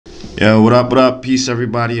Yo, what up, what up? Peace,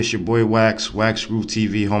 everybody. It's your boy Wax, Wax Groove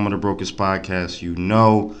TV, home of the Brokers podcast.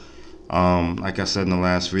 Like I said in the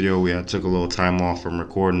last video, we took a little time off from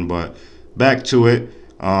recording, but back to it.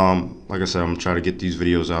 Like I said, I'm going to try to get these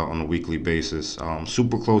videos out on a weekly basis.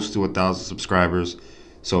 Super close to 1,000 subscribers.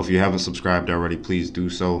 So if you haven't subscribed already, please do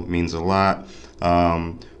so. It means a lot.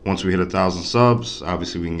 Once we hit 1,000 subs,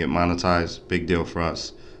 obviously we can get monetized. Big deal for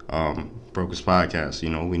us. Brokers podcast,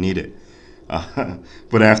 we need it.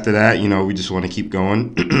 But after that, we just want to keep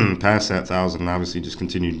going past that 1,000 and obviously just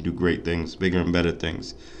continue to do great things, bigger and better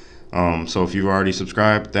things. So if you've already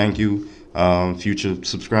subscribed, thank you. Future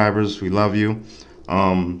subscribers, we love you.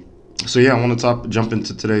 So yeah, I want to jump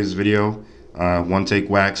into today's video. One take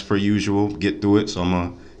wax per usual, get through it. So I'm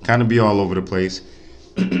going to kind of be all over the place.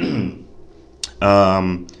 I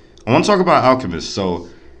want to talk about Alchemist. So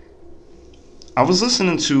I was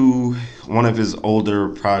listening to one of his older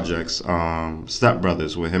projects, Step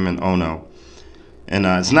Brothers, with him and Ono. And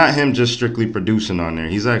it's not him just strictly producing on there.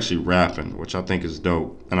 He's actually rapping, which I think is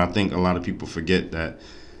dope. And I think a lot of people forget that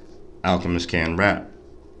Alchemist can rap.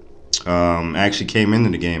 Actually came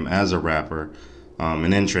into the game as a rapper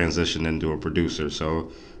and then transitioned into a producer.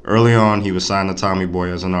 So early on, he was signed to Tommy Boy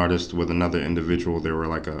as an artist with another individual. They were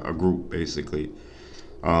like a group, basically.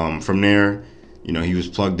 From there, he was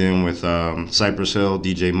plugged in with Cypress Hill,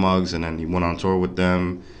 DJ Muggs, and then he went on tour with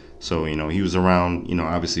them. So, he was around,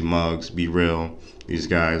 obviously Muggs, Be Real. These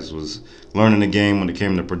guys was learning the game when it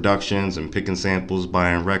came to productions and picking samples,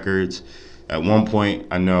 buying records. At one point,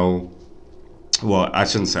 I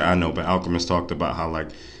shouldn't say I know, but Alchemist talked about how, like,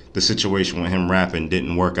 the situation with him rapping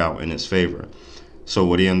didn't work out in his favor. So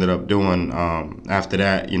what he ended up doing after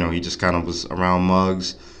that, he just kind of was around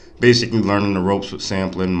Muggs, basically learning the ropes with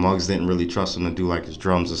sampling. Muggs didn't really trust him to do like his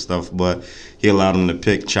drums and stuff, but he allowed him to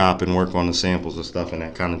pick, chop, and work on the samples and stuff, and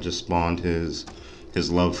that kind of just spawned his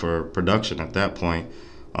love for production at that point.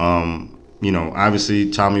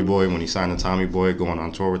 Obviously Tommy Boy, when he signed to Tommy Boy, going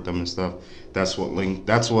on tour with them and stuff, that's what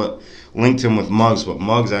linked him with Muggs, but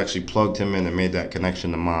Muggs actually plugged him in and made that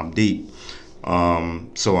connection to Mobb Deep.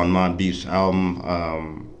 So on Mobb Deep's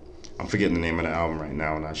album, I'm forgetting the name of the album right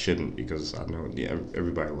now, and I shouldn't because I know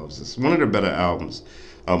everybody loves this. One of the better albums.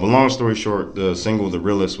 But long story short, the single "The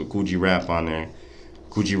Realest" with Coogee Rap on there.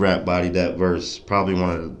 Coogee Rap bodied that verse. Probably one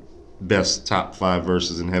of the best top 5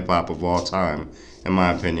 verses in hip hop of all time, in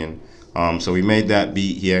my opinion. So he made that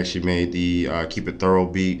beat. He actually made the "Keep It Thorough"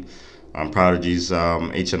 beat on Prodigy's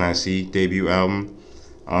HNIC debut album.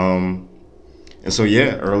 And so,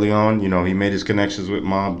 yeah, early on, he made his connections with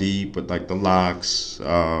Mobb Deep, with like the Locks.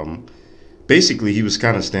 Basically, he was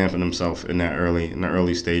kind of stamping himself in the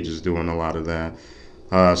early stages, doing a lot of that.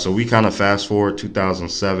 So we kind of fast forward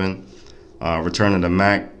 2007, Return of the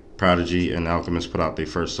Mac, Prodigy and Alchemist put out their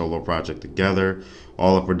first solo project together.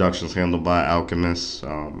 All the production's handled by Alchemist.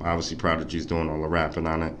 Obviously, Prodigy's doing all the rapping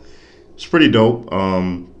on it. It's pretty dope.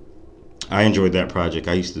 I enjoyed that project.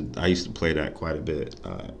 I used to play that quite a bit.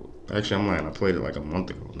 Actually, I'm lying. I played it like a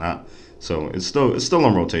month ago. So it's still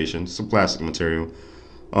on rotation. It's some classic material.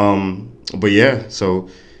 But yeah, so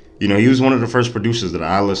he was one of the first producers that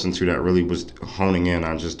I listened to that really was honing in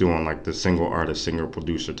on just doing like the single artist, single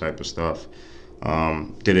producer type of stuff.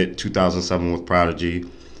 Did it 2007 with Prodigy.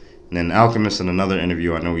 And then Alchemist, in another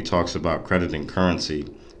interview, I know he talks about crediting Currency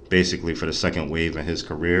basically for the second wave in his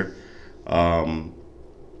career.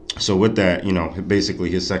 So with that, basically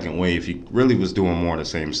his second wave, he really was doing more of the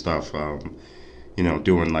same stuff.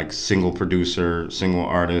 Doing like single producer, single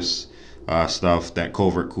artist stuff. That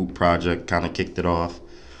Covert Coupe project kind of kicked it off.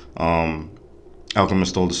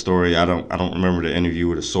 Alchemist told the story. I don't remember the interview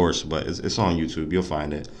with a source, but it's on YouTube. You'll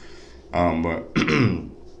find it. But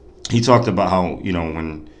he talked about how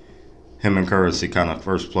when him and Currency kind of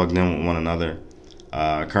first plugged in with one another.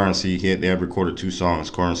 Currency, they had recorded 2 songs.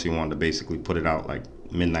 Currency wanted to basically put it out like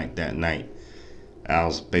midnight that night. I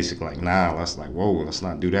was basically like, nah, let's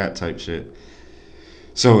not do that type shit.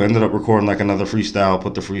 So ended up recording like another freestyle,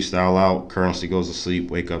 put the freestyle out. Currency goes to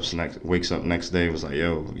sleep, wakes up next day, was like,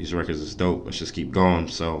 yo, these records is dope, let's just keep going.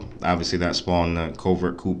 So obviously that spawned the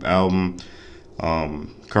Covert Coupe album.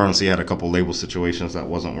 Currency had a couple label situations that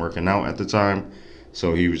wasn't working out at the time.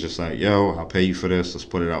 So he was just like, yo, I'll pay you for this, let's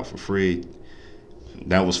put it out for free.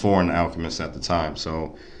 That was foreign to Alchemist at the time.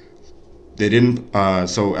 So they didn't.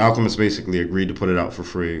 So Alchemist basically agreed to put it out for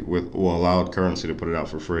free, allowed Currency to put it out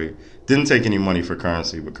for free. Didn't take any money for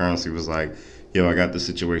Currency, but Currency was like, "Yo, I got this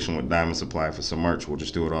situation with Diamond Supply for some merch. We'll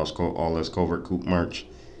just do it all as Covert Coupe merch."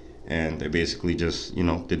 And they basically just,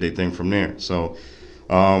 did their thing from there. So,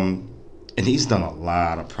 and he's done a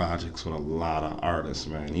lot of projects with a lot of artists,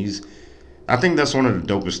 man. I think that's one of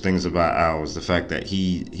the dopest things about Al is the fact that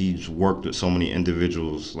he's worked with so many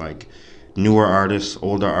individuals, like newer artists,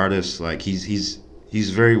 older artists. Like he's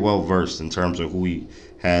very well versed in terms of who he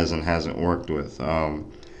has and hasn't worked with.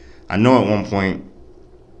 I know at one point.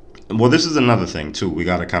 Well, this is another thing too. We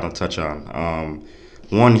got to kind of touch on.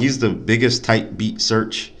 One, he's the biggest type beat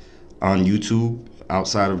search on YouTube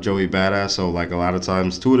outside of Joey Badass. So like a lot of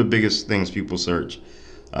times, two of the biggest things people search: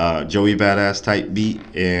 Joey Badass type beat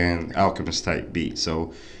and Alchemist type beat.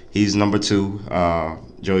 So he's number two.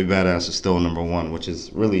 Joey Badass is still number one, which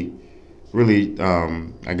is really,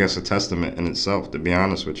 I guess, a testament in itself, to be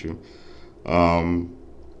honest with you.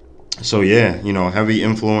 So yeah, heavy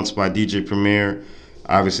influence by DJ Premier.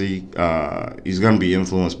 Obviously, he's gonna be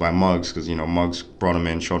influenced by Muggs because Muggs brought him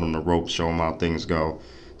in, showed him the ropes, showed him how things go.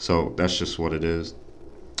 So that's just what it is.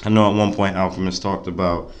 I know at one point Alchemist talked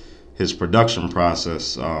about his production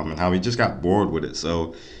process and how he just got bored with it.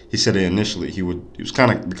 So he said that initially he was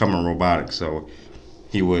kind of becoming robotic. So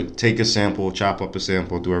he would take a sample, chop up a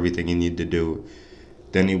sample, do everything he needed to do.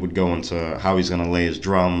 Then he would go into how he's gonna lay his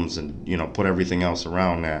drums and put everything else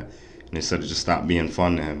around that. And he said it just stopped being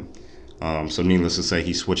fun to him. So needless to say,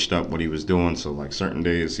 he switched up what he was doing. So like certain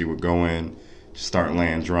days he would go in, start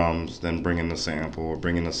laying drums, then bring in the sample,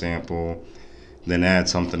 then add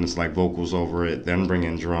something that's like vocals over it, then bring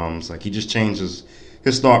in drums. Like he just changes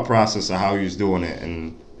his thought process of how he's doing it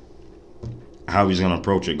and how he's gonna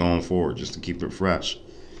approach it going forward, just to keep it fresh.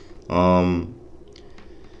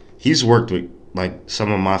 He's worked with like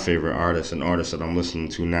some of my favorite artists and artists that I'm listening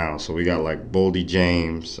to now. So we got like Boldy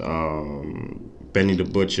James, Benny the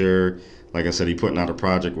Butcher. Like I said, he putting out a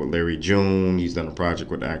project with Larry June. He's done a project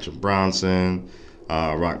with Action Bronson,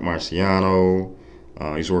 Rock Marciano.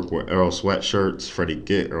 He's worked with Earl Sweatshirt,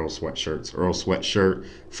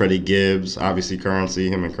 Freddie Gibbs. Obviously, Currency.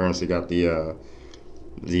 Him and Currency got the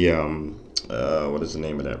what is the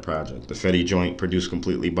name of that project? The Fetty joint, produced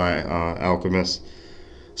completely by Alchemist.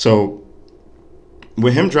 So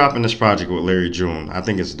with him dropping this project with Larry June, I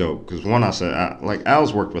think it's dope because one, like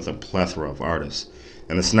Al's worked with a plethora of artists,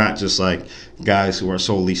 and it's not just like guys who are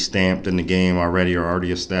solely stamped in the game already or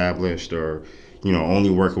already established, or only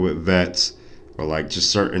working with vets, or like just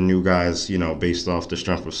certain new guys, based off the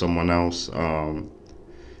strength of someone else.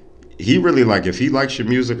 He really, like, if he likes your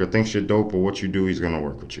music or thinks you're dope or what you do, he's gonna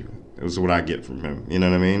work with you. This is what I get from him. You know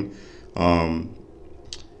what I mean? And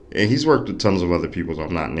he's worked with tons of other people that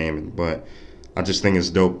I'm not naming, but I just think it's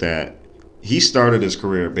dope that he started his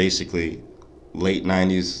career basically late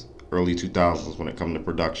 90s, early 2000s when it comes to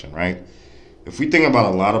production, right? If we think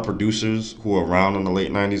about a lot of producers who were around in the late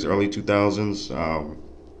 90s, early 2000s,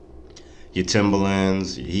 your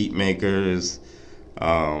Timbalands, your Heatmakers,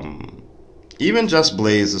 even Just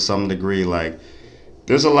Blaze to some degree, like,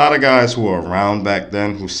 there's a lot of guys who were around back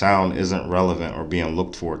then whose sound isn't relevant or being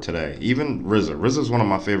looked for today. Even RZA. RZA's one of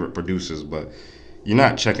my favorite producers, but you're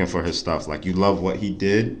not checking for his stuff. Like, you love what he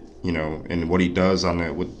did, and what he does on the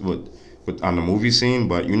on the movie scene,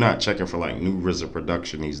 but you're not checking for like new RZA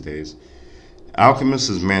production these days. Alchemist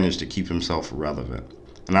has managed to keep himself relevant,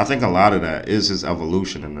 and I think a lot of that is his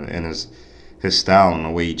evolution and his style and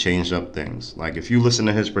the way he changed up things. Like if you listen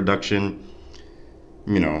to his production,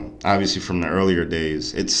 obviously from the earlier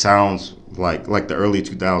days, it sounds like the early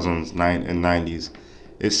 2000s and 90s.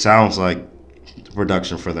 It sounds like the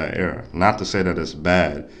production for that era. Not to say that it's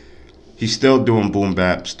bad. He's still doing boom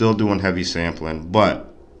bap, still doing heavy sampling, but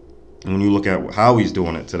when you look at how he's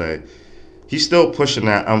doing it today, he's still pushing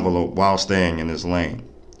that envelope while staying in his lane.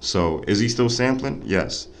 So is he still sampling?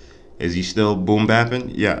 Yes. Is he still boom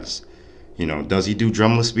bapping? Yes. Does he do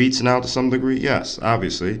drumless beats now to some degree? Yes,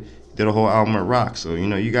 obviously. He did a whole album at rock, so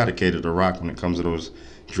you got to cater to rock when it comes to those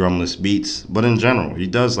drumless beats. But in general, he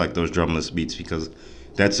does like those drumless beats because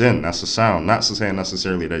that's the sound. Not to say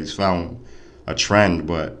necessarily that he's found a trend,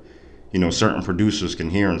 but certain producers can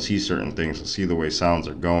hear and see certain things and see the way sounds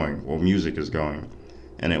are going or music is going,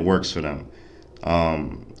 and it works for them.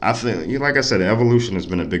 I think, like I said, evolution has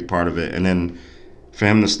been a big part of it, and then for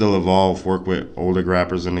him to still evolve, work with older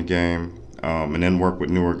rappers in the game, and then work with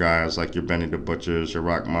newer guys like your Benny the Butchers, your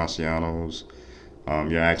Rock Marcianos,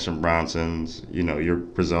 your Action Bronsons, your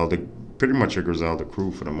Griselda, pretty much your Griselda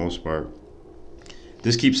crew for the most part.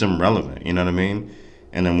 This keeps him relevant, you know what I mean?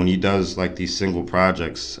 And then when he does like these single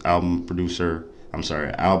projects, album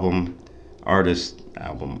artist.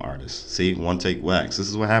 See, one take wax. This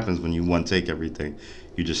is what happens when you one take everything.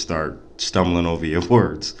 You just start stumbling over your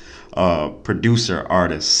words. Producer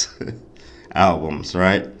artists albums,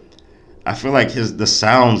 right? I feel like the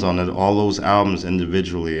sounds on all those albums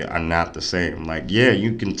individually are not the same. Like, yeah,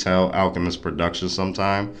 you can tell Alchemist production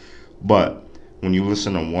sometime, but when you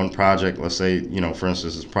listen to one project, let's say, for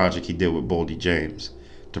instance, this project he did with Boldy James,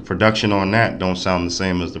 the production on that don't sound the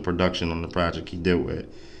same as the production on the project he did with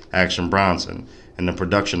Action Bronson. And the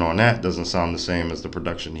production on that doesn't sound the same as the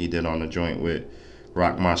production he did on the joint with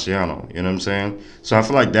Rock Marciano. You know what I'm saying? So I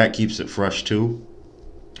feel like that keeps it fresh too.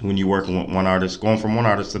 When you're working with one artist, going from one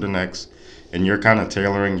artist to the next, and you're kind of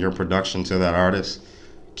tailoring your production to that artist,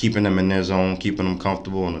 keeping them in their zone, keeping them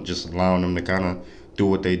comfortable, and just allowing them to kind of do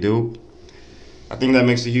what they do. I think that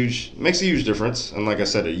makes a huge difference. And like I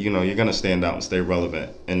said, you're gonna stand out and stay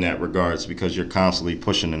relevant in that regards because you're constantly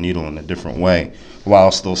pushing the needle in a different way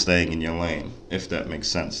while still staying in your lane, if that makes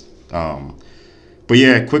sense. But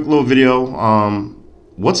yeah, quick little video.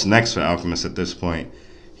 What's next for Alchemist at this point?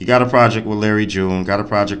 He got a project with Larry June, got a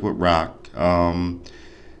project with Rock.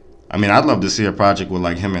 I mean, I'd love to see a project with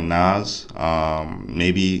like him and Nas,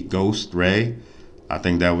 maybe Ghost, Ray. I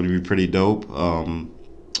think that would be pretty dope. I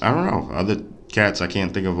don't know, other cats I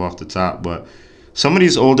can't think of off the top, but some of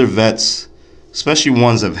these older vets, especially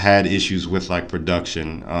ones that have had issues with like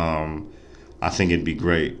production, I think it'd be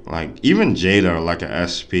great. Like even Jada or like a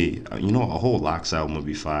SP, a whole Lox album would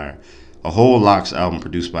be fire. A whole Lox album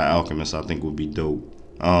produced by Alchemist, I think would be dope.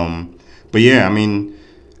 But yeah, I mean,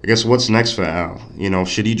 I guess what's next for Al?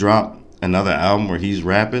 Should he drop another album where he's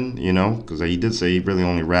rapping? Because he did say he really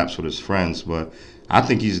only raps with his friends, but I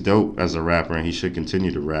think he's dope as a rapper and he should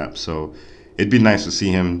continue to rap. So it'd be nice to see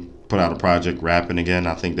him put out a project rapping again.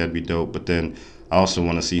 I think that'd be dope. But then I also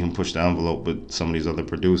want to see him push the envelope with some of these other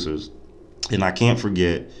producers. And I can't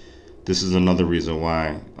forget, this is another reason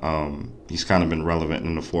why he's kind of been relevant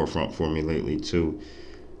in the forefront for me lately too.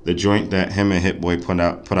 The joint that him and Hit Boy put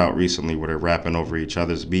out recently where they're rapping over each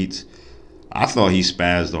other's beats, I thought he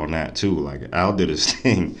spazzed on that too. Like Al did his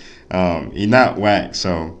thing. He not whack,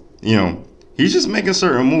 so he's just making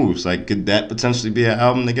certain moves. Like could that potentially be an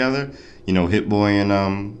album together? Hit Boy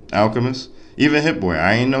and Alchemist. Even Hit Boy,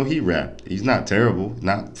 I ain't know he rapped. He's not terrible,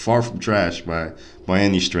 not far from trash by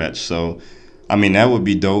any stretch. So I mean that would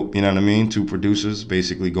be dope. You know what I mean? Two producers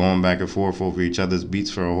basically going back and forth over each other's beats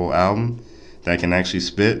for a whole album that can actually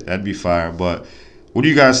spit. That'd be fire. But what do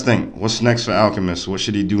you guys think? What's next for Alchemist? What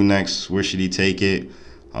should he do next? Where should he take it?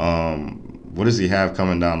 What does he have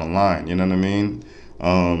coming down the line? You know what I mean?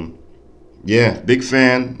 Yeah, big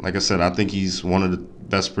fan. Like I said, I think he's one of the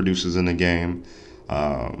best producers in the game.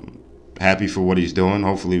 Happy for what he's doing.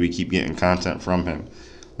 Hopefully we keep getting content from him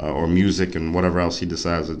or music and whatever else he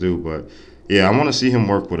decides to do. But yeah, I want to see him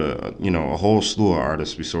work with a whole slew of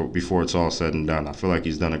artists before it's all said and done. I feel like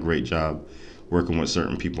he's done a great job working with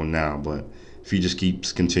certain people now, but if he just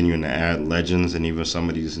keeps continuing to add legends and even some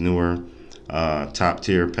of these newer top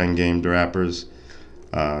tier pen game rappers,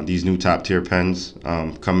 these new top tier pens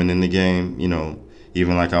coming in the game,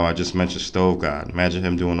 even like how I just mentioned Stove God. Imagine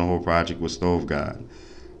him doing a whole project with Stove God,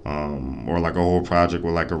 or like a whole project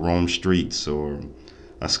with like a Rome Streets or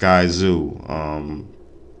a Sky Zoo.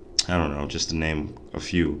 I don't know, just to name a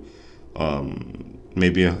few.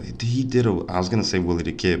 Maybe I was gonna say Willie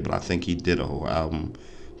the Kid, but I think he did a whole album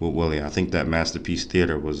with Willie. I think that Masterpiece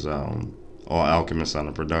Theater was all Alchemist on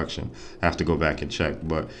the production. I have to go back and check,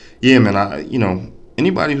 but yeah, man,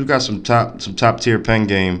 anybody who got some top tier pen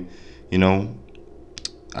game,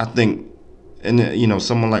 I think, and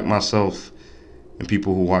someone like myself and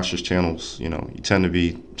people who watch this channels, you tend to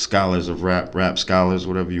be scholars of rap scholars,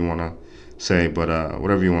 whatever you want to say, but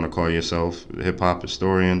whatever you want to call yourself, hip hop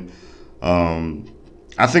historian.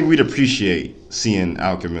 I think we'd appreciate seeing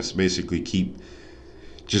Alchemist basically keep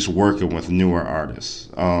just working with newer artists.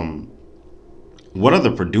 What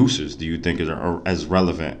other producers do you think are as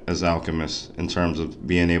relevant as Alchemist in terms of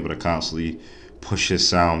being able to constantly push his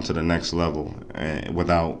sound to the next level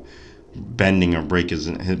without bending or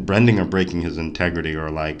breaking his integrity or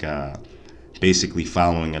like basically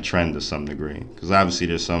following a trend to some degree? Because obviously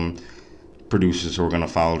there's some producers who are going to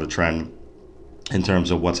follow the trend in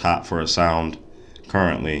terms of what's hot for a sound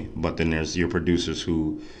currently, but then there's your producers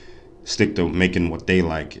who stick to making what they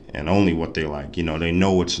like and only what they like. They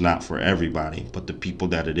know it's not for everybody, but the people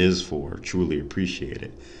that it is for truly appreciate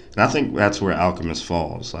it. And I think that's where Alchemist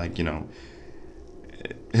falls. Like,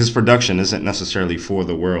 his production isn't necessarily for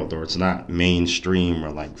the world, or it's not mainstream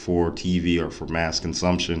or like for TV or for mass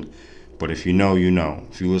consumption. But if you know,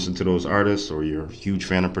 if you listen to those artists or you're a huge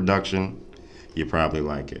fan of production, you probably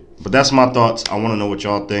like it. But that's my thoughts. I want to know what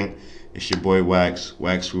y'all think. It's your boy Wax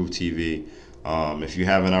Groove TV. If you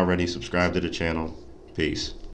haven't already, subscribe to the channel. Peace.